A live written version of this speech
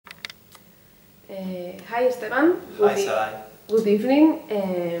Hi Esteban. Hi Sarai. Good evening.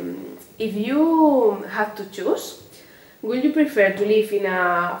 If you had to choose, would you prefer to live in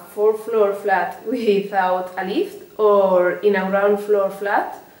a 4-floor flat without a lift or in a ground floor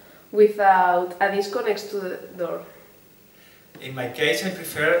flat without a disco next to the door? In my case, I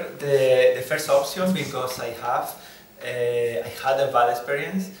prefer the first option because I had a bad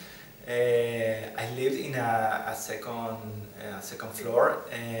experience. I lived in a second floor,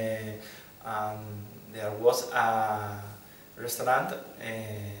 and there was a restaurant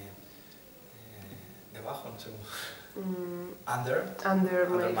debajo, no sé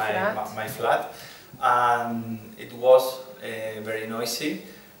Under my flat, and it was very noisy,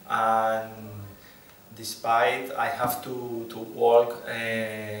 and despite I have to walk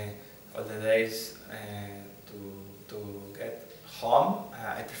all the days to get home,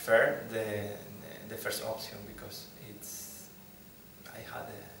 I prefer the first option because I had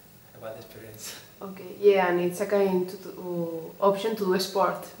a bad experience. Okay, yeah, and it's a kind of option to do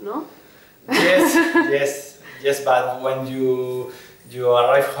sport, no? Yes, but when you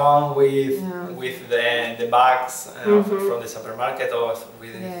arrive home with the bags from the supermarket or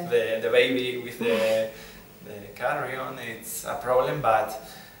with the baby with the carry-on, it's a problem, but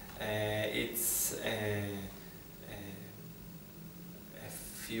it's a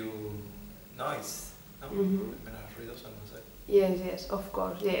few noise. No? Ruidoso, no sé. Yes, of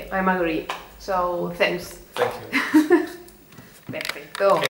course. Yeah, I'm agree. So thanks. Thank you. Perfecto.